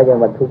อยู่แล้วยัง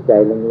มาทุกข์ใจ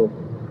เรื่องลูก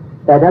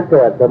แต่ถ้าเ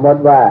กิดสมม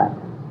ติว่า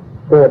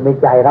เกิดมี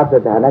ใจรับส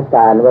ถานก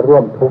ารณ์ว่าร่ว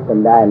มทุกข์กัน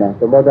ได้นะ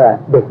สมมติว่า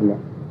เด็กเนี่ย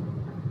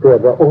เกิด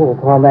ว่าโอ้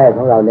พ่อแม่ข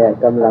องเราเนี่ย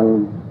กำลัง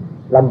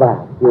ลำบาก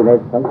อยู่ใน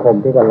สังคม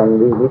ที่กำลัง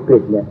มีวิกฤ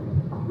ตเนี่ย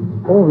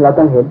เรา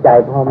ต้องเห็นใจ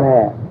พ่อแม่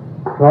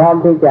พร้อม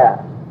ที่จะ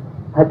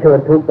เผชิญ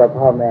ทุกข์กับ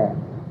พ่อแม่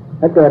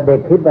ถ้าเกิดเด็ก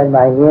คิดไปม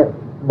าอย่างนี้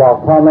บอก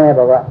พ่อแม่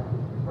บอกว่า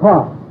พ่อ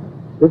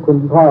หรือคุณ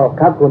พ่อ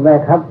ครับคุณแม่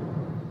ครับ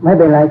ไม่เ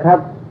ป็นไรครับ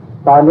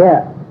ตอนเนี้ย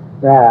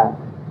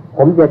ผ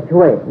มจะ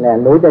ช่วยเนี่ย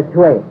หนูจะ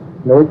ช่วย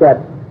หนูจะ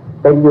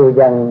เป็นอยู่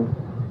อย่าง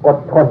อด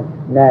ทน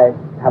นะ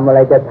ทำอะไร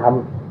จะท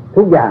ำ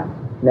ทุกอย่าง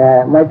นะ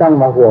ไม่ต้อง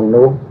มาห่วงห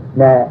นู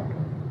นะ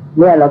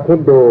เนี่ยเราคิด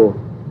ดู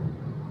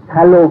ถ้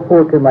าลูกพู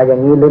ดขึ้นมาอย่า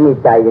งนี้หรือมี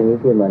ใจอย่างนี้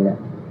ขึ้นมาเนี่ย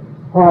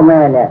พ่อแม่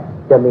เนี่ย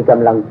จะมีก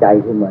ำลังใจ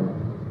ขึ้นมา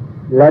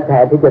และแท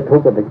นที่จะทุก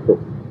ข์ก็เป็นสุข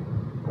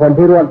คน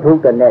ที่ร่วมทุก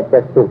ข์กันเนี่ยจะ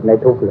สุขใน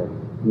ทุกข์เลย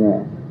เนี่ย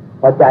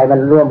พอใจมัน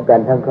ร่วมกัน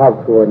ทั้งครอบ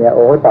ครัวเนี่ยโ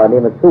อ้ตอนนี้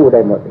มันสู้ได้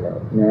หมดเลย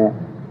นะ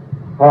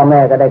พ่อแม่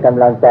ก็ได้ก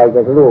ำลังใจจ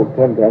ากลูกเ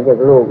ข้มแข็งจาก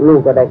ลูกลูก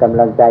ก็ได้กำ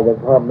ลังใจจาก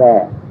พ่อแม่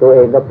ตัวเอ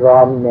งก็พร้อ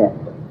มเนี่ย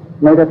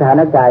ในสถา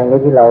นการณ์อย่าง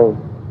นี้ที่เรา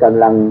ก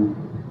ำลัง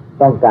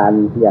ต้องการ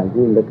อย่าง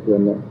ยิ่งเหลือเกิ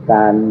นเนี่ยก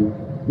าร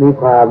มี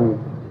ความ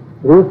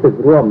รู้สึก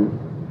ร่วม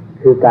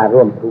คือการ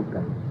ร่วมทุกข์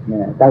กันเ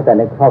นี่ยตั้งแต่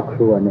ในครอบค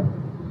รัวเนี่ย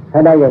ถ้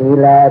าได้อย่างนี้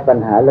แล้วปัญ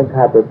หาเรื่อง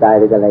ฆ่าตัวตาย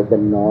หรืออะไรจะ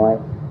น้อย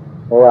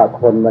เพราะว่า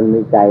คนมัน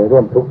มีใจร่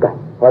วมทุกข์กัน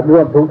พอร่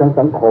วมทุกข์ทั้ง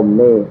สังคม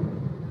นี่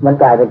มัน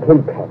กลายเป็นเข้ม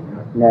แข็ง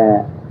นะ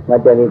มัน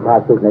จะมีความ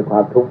สุขในควา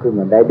มทุกข์ขึ้นม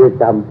าได้ด้วย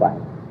ซ้ำไป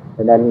ฉ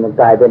ะนั้นมัน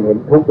กลายเป็นเห็น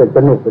ทุกข์เป็นส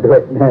นุกไปด้วย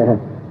นะ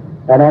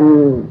ดังนั้น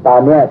ตอ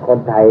นนี้คน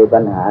ไทยปั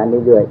ญหา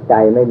นี้ด้วยใจ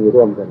ไม่มี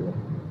ร่วมกันเลย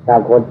ต่า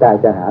งคนต่าง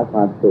จะหาคว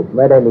ามสุขไ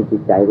ม่ได้มีจิ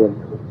ตใจร่วม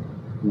ทุกข์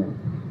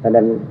ดัง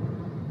นั้น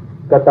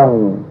ก็ต้อง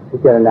พิ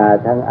จารณา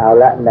ทั้งเอา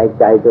ละใน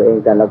ใจตัวเอง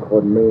แต่ละค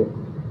นนี้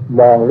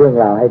มองเรื่อง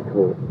ราวให้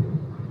ถูก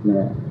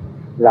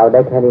เราได้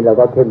แค่นี้เรา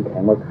ก็เข้มแข็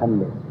งมาขั้น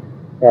หนึ่ง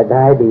แต่ถ้า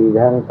ให้ดี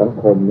ทั้งสัง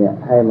คมเนี่ย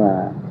ให้มา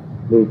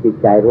มีจิต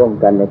ใจร่วม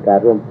กันในการ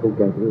ร่วมทุกข์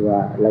อย่างที่ว่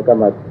าแล้วก็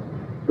มา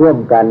ร่วม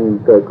กัน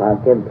เกิดความ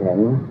เข้มแข็ง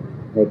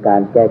ในกา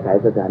รแก้ไข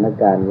สถาน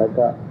การณ์แล้ว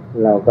ก็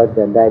เราก็จ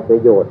ะได้ประ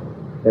โยชน์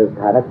ในส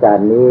ถานการ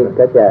ณ์นี้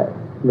ก็จะ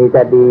มีแ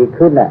ต่ดี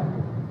ขึ้น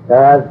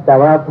แต่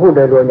ว่าพูดโด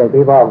ยรวมอย่าง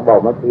ที่พ่อบอก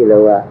เมื่อกี้เล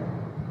ยว่า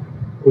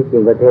ที่จริ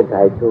งประเทศไท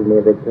ยช่วงนี้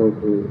เป็นช่วง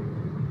ที่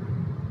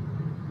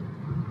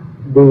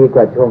ดีก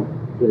ว่าช่วง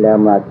ที่แล้ว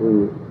มาที่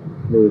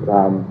มีคว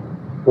าม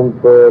ฟุ้ง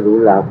เฟ้อหรู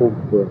หราฟุ่ม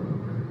เฟือย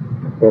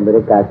เป็นบ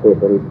ริการเสพ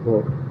บริโภ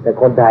คแต่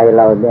คนไทย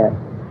เราเนี่ย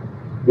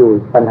อยู่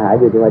ปัญหา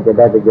อยู่ที่ว่าจะ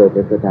ได้ประโยชน์จ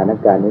ากสถาน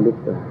การณ์นี้หรือ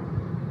เปล่า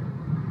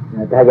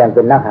ถ้ายังเ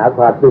ป็นนักหาค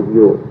วามสุขอ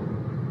ยู่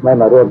ไม่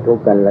มาร่วมทุก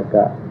ข์กันแล้ว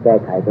ก็แก้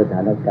ไขสถ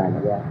านการณ์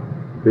ยาก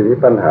ทีนี้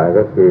ปัญหา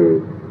ก็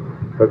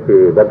คื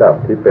อระดับ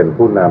ที่เป็น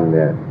ผู้นำเ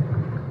นี่ย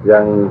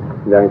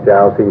ยังจะเ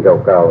อาสิ่ง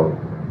เก่า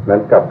ๆนั้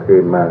นกลับคื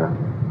นมา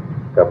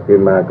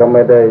ก็ไ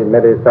ม่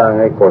ได้สร้าง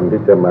ให้คน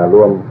ที่จะมา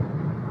ร่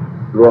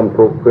วม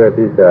ทุกข์เพื่อ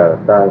ที่จะ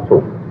สร้างสุ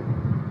ข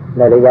ใ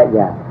นระยะย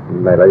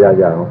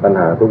าวปัญ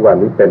หาทุกวัน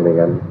นี้เป็นอย่าง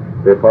นั้น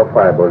โดยเฉพาะ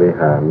ฝ่ายบริ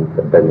หารจ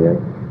ะเป็นอย่างนี้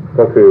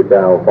ก็คือจะ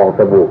เอาฟองส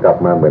บู่กลับ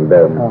มาเหมือนเ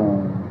ดิม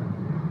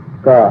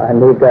ก็อัน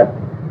นี้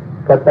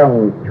ก็ต้อง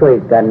ช่วย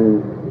กัน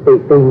ติ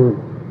ติง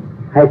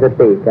ให้ส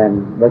ติกัน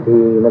บางที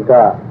มัน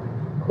ก็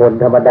คน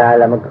ธรรมดา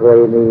แล้วมันเคย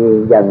มี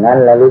อย่างนั้น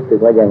แล้วรู้สึก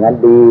ว่าอย่างนั้น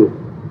ดี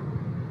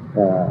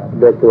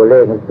โดยตัวเล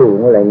ขมันสูง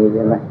อะไรอย่างนี้ใ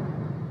ช่ไหม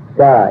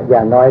ก็อย่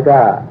างน้อยก็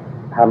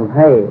ทำใ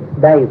ห้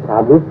ได้ควา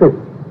มรู้สึก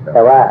แ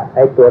ต่ว่าไ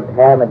อ้ตัวแ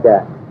ท้มันจะ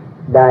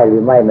ได้หรื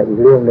อไม่มาอีก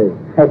เรื่องหนึ่ง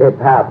ให้ได้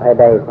ภาพให้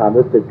ได้ความ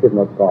รู้สึกขึ้น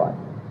มาก่อน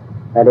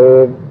อันนี้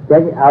จะ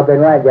เอาเป็น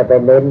ว่าอย่าไป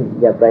เน้น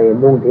อย่าไป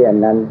มุ่งที่อัน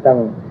นั้นต้อง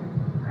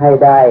ให้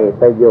ได้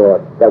ประโยช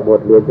น์จากบ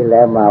ทเรียนที่แ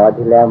ล้วมาว่า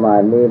ที่แล้วมา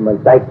นี่มัน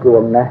ใต้กลว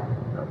งนะ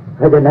เพ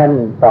ราะฉะนั้น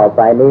ต่อไ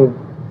ปนี้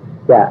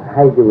จะใ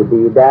ห้อยู่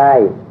ดีได้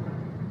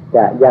จ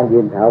ะยั่งยื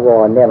นถาว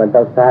รเนี่ยมัน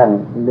ต้องสร้าง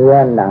เนื้อ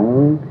หนัง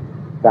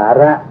สา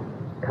ระ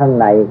ข้าง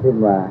ในขึ้น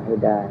มาให้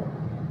ได้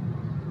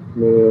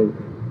มี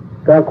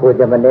ก็ควร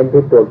จะมาเน้น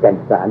ที่ตัวแก่น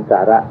สารสา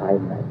ระภาย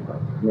ใน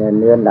เนี่ย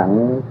เนื้อหนัง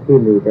ที่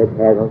มีแ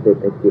ท้ๆของเศรษ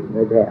ฐกิจไ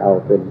ม่ได้เอา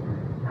เป็น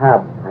ภาพ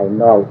ภาย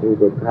นอกที่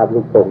เป็นภาพลู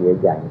กโป่ง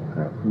ใหญ่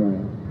ๆเนี่ย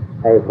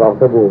ไอ้ฟอง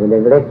สบู่มันยั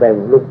งเล็กไป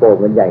ลูกโป่ง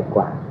มันใหญ่ก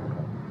ว่า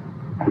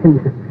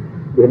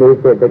เดี๋ยวนี้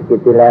เศรษฐกิจ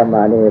ที่แล้วม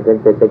านี่เป็น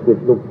เศรษฐกิจ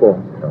ลูกโป่ง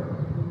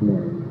เนี่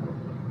ย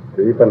ที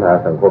นี้ปัญหา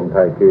สังคมไท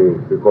ย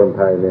คือคนไ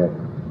ทยเนี่ย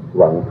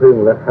หวังพึ่ง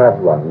และคาด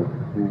หวัง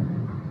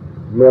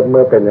เ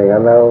มื่อเป็นอย่าง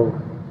นั้นแล้ว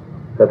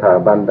สถา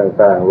บัน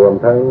ต่างๆรวม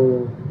ทั้ง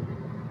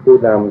ผู้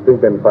นำซึ่ง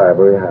เป็นฝ่าย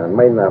บริหารไ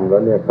ม่นำแล้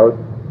วเนี่ยเ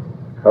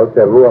ขาจ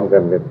ะร่วม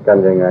กัน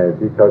ยังไง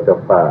ที่เขาจะ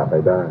ฝ่าไป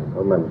ได้เพร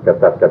าะมันกระ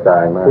จัดกระจา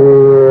ยมากคื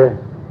อ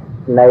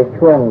ใน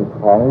ช่วง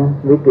ของ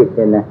วิกฤตเ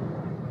นี่ยนะ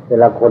เว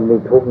ลาคนมี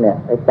ทุกข์เนี่ย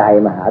ไอ้ใจ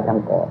มาหาทาง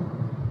ออก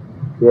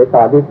เสียต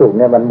อนที่สุขเ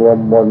นี่ยมันมัว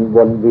มนว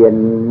นเวียน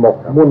หมก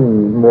มุ่น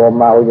มัว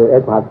เมาอยู่ไอ้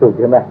ความสุข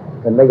ใช่ไหม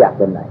มันไม่อยากเ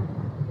ป็นไหน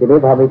ทีนี้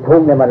พอมีทุ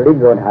กข์เนี่ยมันริ้น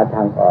รนหาท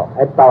างออกไ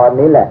อ้ตอน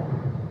นี้แหละ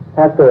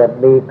ถ้าเกิด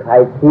มีใคร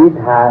ชี้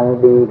ทาง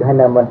ดีให้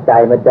นำมันใจ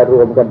มันจะร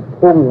วมกัน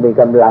พุ่งมี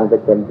กำลังไป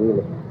เต็มที่เ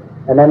ลย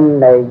อันนั้น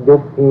ในยุ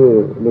คที่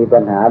มีปั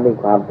ญหามี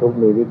ความทุกข์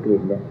มีวิกฤ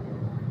ตเนี่ย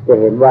จะ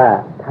เห็นว่า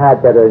ถ้า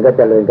เจริญก็เ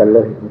จริญกันเล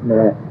ยน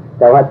ะ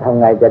แต่ว่าทำ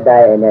ไงจะได้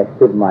เนี่ย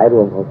จุดหมายร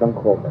วมของสัง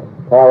คม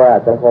เพราะว่า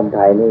สังคมไท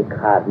ยนี่ข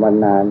าดมา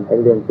นานไอ้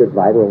เรื่องจุดหม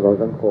ายรวมของ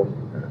สังคม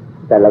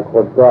แต่ละค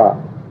นก็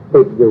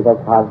ติดอยู่กับ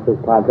ความสุข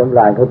ความสำร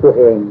าญของตัว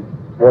เอง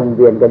วนเ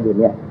วียนกันอยู่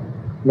เนี่ย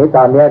นี่ต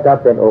อนนี้ก็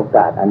เป็นโอก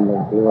าสอันหนึ่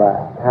งที่ว่า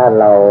ถ้า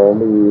เรา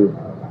มี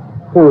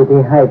ผู้ที่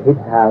ให้ทิศ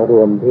ทางร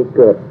วมที่เ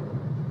กิด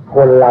ค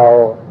นเรา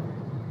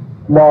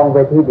มองไป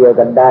ที่เดียว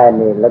กันได้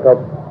นี่แล้วก็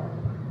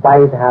ไป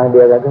ทางเดี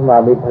ยวกันขึ้นมา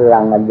มีพลั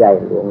งอันใหญ่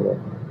หลวงเลย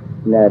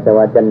เนี่ยแต่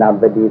ว่าจะนำ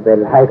ไปดีไป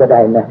ร้ายก็ได้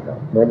นะ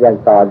เหมือนอย่าง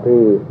ตอน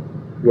ที่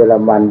เยอร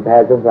มันแพ้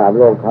สงคราม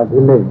โลกครั้ง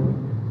ที่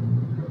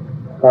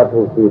1ก็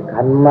ถูกบีบ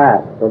คั้นมาก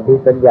สนธิ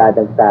สัญญา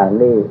ต่าง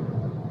ๆนี่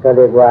ก็เ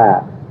รียกว่า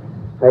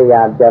พยาย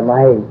ามจะไม่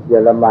ให้เยอ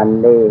รมัน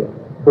นี่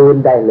ฟื้น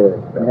ได้เลย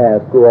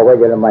กลัวว่า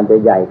เยอรมันจะ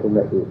ใหญ่ขึ้นม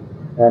าอีก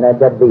เพราะนั้น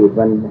จะบีบ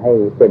มันให้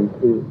เต็ม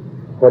ที่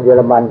คนเยอ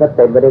รมันก็เ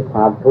ต็มไปด้วยคว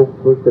ามทุกข์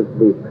รู้สึก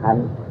บีบคั้น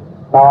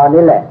ตอน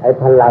นี้แหละไอ้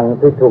พลัง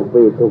ที่ถูก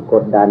บีบถูกก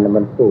ดดัน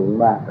มันสูง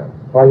มาก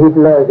พอฮิต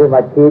เลอร์ขึ้นม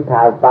าชี้ท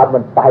างปั๊บมั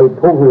นไป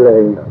พุ่งเล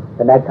ยฉ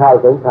ะนั้นเข้า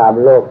สงคราม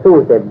โลกสู้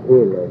เต็มที่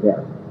เลยเนี่ย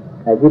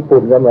ญี่ปุ่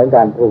นก็เหมือน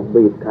กันถูก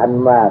บีบคั้น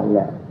มากเ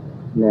นี่ย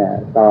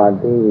ตอน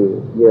ที่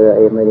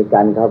อเมริกั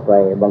นเข้าไป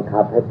บัง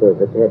คับให้เปิด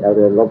ประเทศเอาเ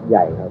รือรบให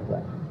ญ่เข้าไป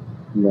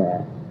เนี่ย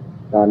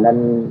ตอนนั้น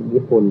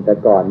ญี่ปุ่นแต่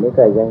ก่อนนี่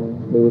ก็ยัง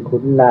มีขุ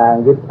นนาง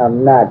ยึดอ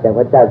ำนาจจากพ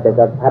ระเจ้าจัก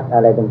รพรรดิอ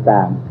ะไรต่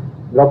าง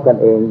ๆรบกัน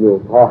เองอยู่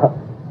พอ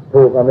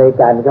ถูกอเมริ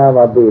กันเข้า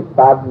มาบีบ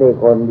ปั๊บนี่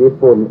คนญี่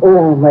ปุ่น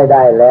ไม่ไ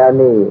ด้แล้ว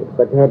นี่ป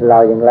ระเทศเรา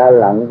ยังล้า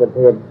หลังประเ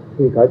ทศ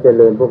ที่เขาเจ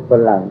ริญพวกฝ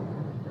รั่ง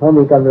เขา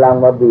มีกำลัง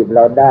มาบีบเร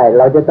าได้เ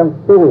ราจะต้อง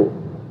สู้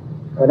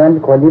ราะฉะนั้น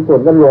คนญี่ปุ่น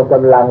ก็รวมก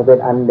ำลังเป็น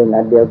อันหนึ่ง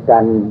อันเดียวกั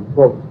นพ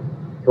วก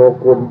โช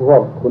กุนพว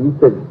กขุน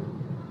ศึก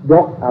ย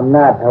กอำน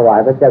าจถวาย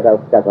พระเจ้า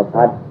จักรพร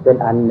รดิเป็น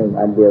อันหนึ่ง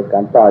อันเดียวกั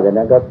นต่อจาก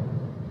นั้นก็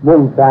มุ่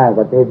งสร้าง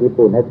ประเทศญี่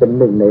ปุ่นให้เป็น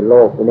หนึ่งในโล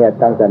กเนี่ย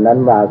ตั้งแต่นั้น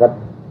มาก็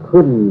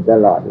ขึ้นต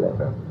ลอดเลย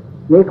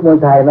นี่คน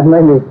ไทยมันไ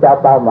ม่มีเจ้า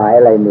เป้าหมาย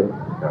อะไรนี่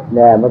เ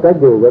นี่ยมันก็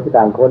อยู่กับ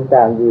ต่างคน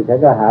ต่างอยู่ฉัน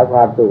ก็หาคว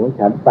ามสุขของ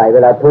ฉันไปเว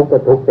ลาทุกข์ก็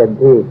ทุกข์เต็ม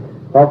ที่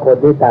เพราะคน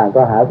ที่ต่าง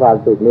ก็หาความ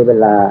สุขนี้เว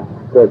ลา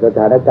เกิดสถ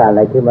านการณ์อะไ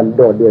รที่มันโ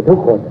ดดเดี่ยวทุก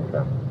คน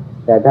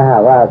แต่ถ้าหา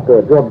กว่าเกิ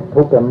ดร่วม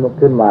ทุกข์กัน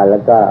ขึ้นมาแล้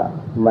วก็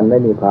มันไม่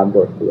มีความโด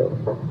ดเดี่ยว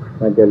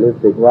มันจะรู้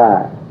สึกว่า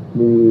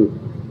มี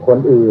คน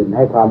อื่นใ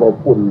ห้ความอบ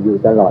อุ่นอยู่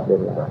ตลอดเว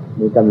ลา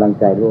มีกำลัง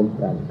ใจร่วม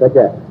กันก็จ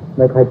ะไ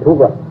ม่ค่อยทุก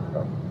ข์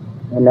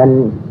ดังนั้น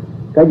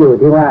ก็อยู่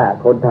ที่ว่า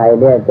คนไทย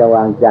เนี่ยจะว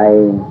างใจ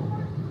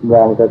ม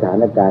องสถา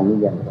นการณ์นี้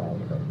อย่างไร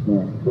เนี่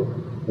ย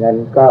งั้น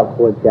ก็ค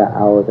วรจะเ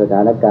อาสถ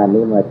านการณ์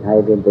นี้มาใช้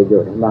เป็นประโย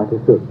ชน์ให้มาก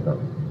ที่สุด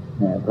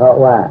เพราะ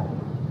ว่า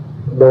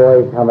โดย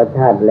ธรรมช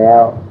าติแล้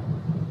ว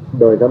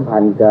โดยสัมพั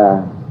นธ์กับ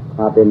ค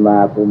วามเป็นมา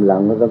ภูมิหลั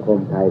งของสังคม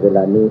ไทยเวล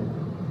านี้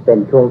เป็น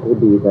ช่วงที่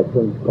ดีกว่า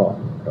ช่วงก่อน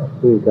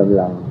ที่กำ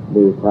ลัง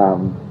มีความ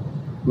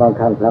มั่ง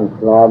คั่งพรั่งพ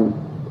ร้อม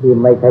ที่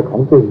ไม่ใช่ขอ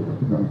งจริง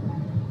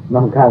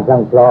มั่งคั่งพรั่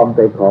งพร้อมเ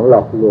ป็นของหล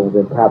อกลวงเ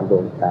ป็นภาพล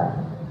วงตา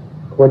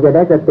ควรจะไ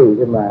ด้สติ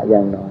ขึ้นมาอย่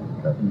างน้อย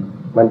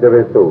มันจะไป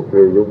สู่คื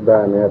อยุคได้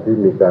เนี่ยที่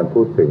มีการ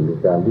พูดถึงมี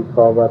การวิเคร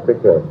าะห์ว่าถ้า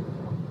เ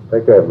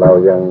กิดเรา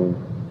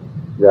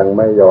ยังไ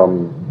ม่ยอม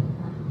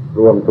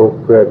ร่วมทุกข์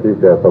เพื่อที่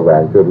จะแสว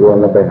งจุดร่วม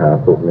แล้วไปหา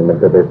สุขนี่มัน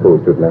จะไปสู่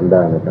จุดนั้นไ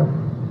ด้นะครับ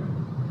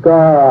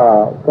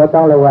ก็ต้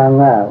องระวัง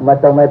ว่ามัน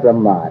ต้องไม่ประ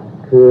มาท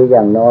คืออ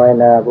ย่างน้อย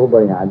นะผู้บ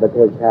ริหารประเท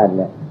ศชาติเ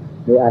นี่ย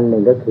มีอันหนึ่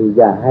งก็คือ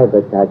อย่าให้ป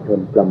ระชาชน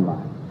ประมา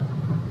ท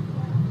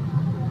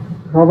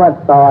เพราะว่า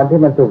ตอนที่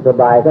มันสุขส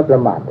บายก็ปร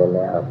ะมาทไปแ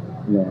ล้ว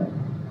เนี่ย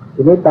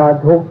ทีนี้ตอน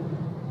ทุกข์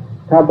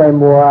ถ้าไป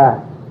มัว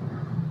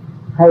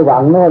ให้หวั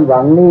งโน่นหวั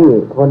งนี่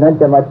คนนั้น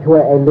จะมาช่ว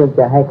ยไอ้เรื่อง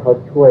จะให้เขา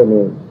ช่วย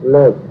นี่เ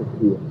ลิกทุก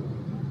ที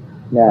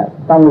เนี่ย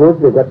ต้องรู้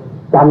สึกว่า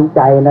จำใจ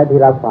นะที่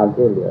รับความ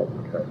ช่วยเหลือ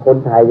คน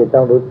ไทยจะต้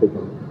องรู้สึก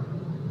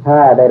ถ้า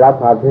ได้รับ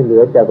ความช่วยเหลื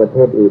อจากประเท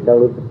ศอื่นต้อง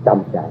รู้สึกจ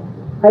ำใจ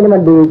ให้มั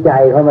นดีใจ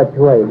เขามา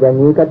ช่วยอย่าง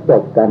นี้ก็จ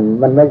บกัน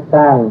มันไม่ส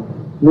ร้าง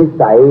นิ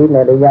สัยใน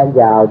ระยะ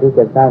ยาวที่จ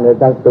ะสร้างเนื้อ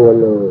สร้างตัว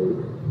เลย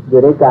อ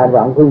ยู่ในการห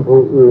วังพึ่ง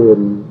ผู้อื่น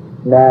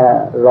นะ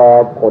รอ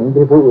ผล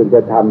ที่ผู้อื่นจ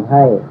ะทำใ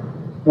ห้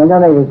มันก็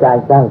ไม่มีการ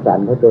สร้างสรร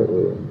ค์ให้ตัวเอ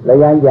งระ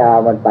ยะยาว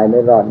มันไปไม่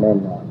รอดแน่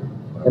นอน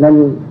ฉะนั้น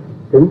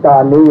ถึงตอ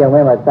นนี้ยังไ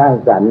ม่มาสร้าง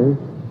สรรค์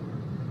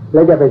แล้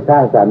วจะไปสร้า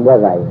งสรรค์เมื่อ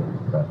ไหร่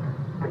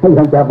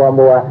ยังจะ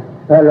มัว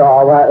รอ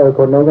ว่าค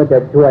นนู้นก็จะ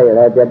ช่วยแ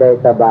ล้วจะได้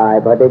สบาย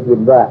พอได้ยิ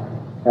นว่า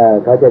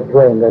เขาจะช่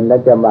วยเงินนั้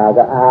นจะมา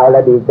ก็เอาแล้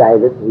วดีใจ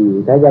สักที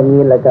ถ้าอย่าง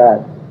นี้แล้วก็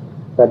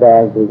แสด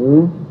งถึง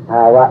ภ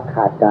าวะข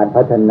าดการ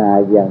พัฒนา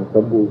อย่างส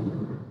มบูรณ์